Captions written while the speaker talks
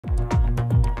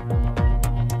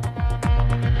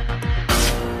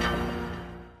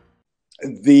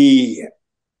The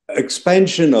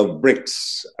expansion of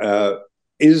BRICS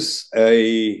is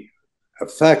a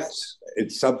fact.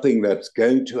 It's something that's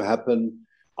going to happen.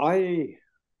 I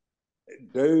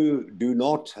do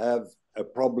not have a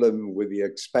problem with the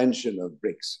expansion of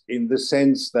BRICS in the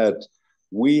sense that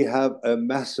we have a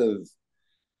massive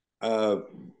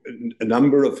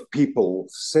number of people.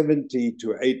 70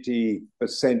 to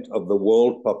 80% of the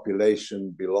world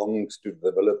population belongs to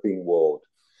the developing world.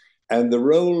 And the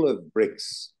role of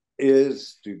BRICS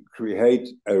is to create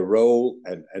a role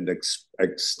and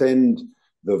extend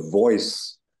the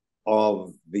voice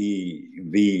of the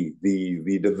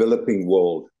developing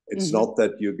world. It's not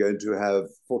that you're going to have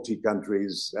 40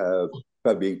 countries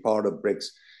being part of BRICS.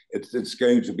 It's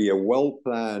going to be a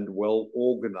well-planned,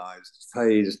 well-organized,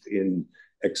 phased-in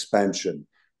expansion.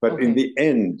 But in the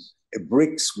end,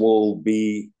 BRICS will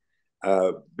be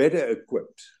better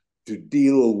equipped to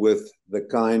deal with the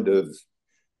kind of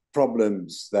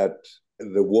problems that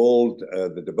the world,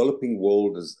 the developing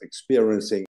world, is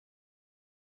experiencing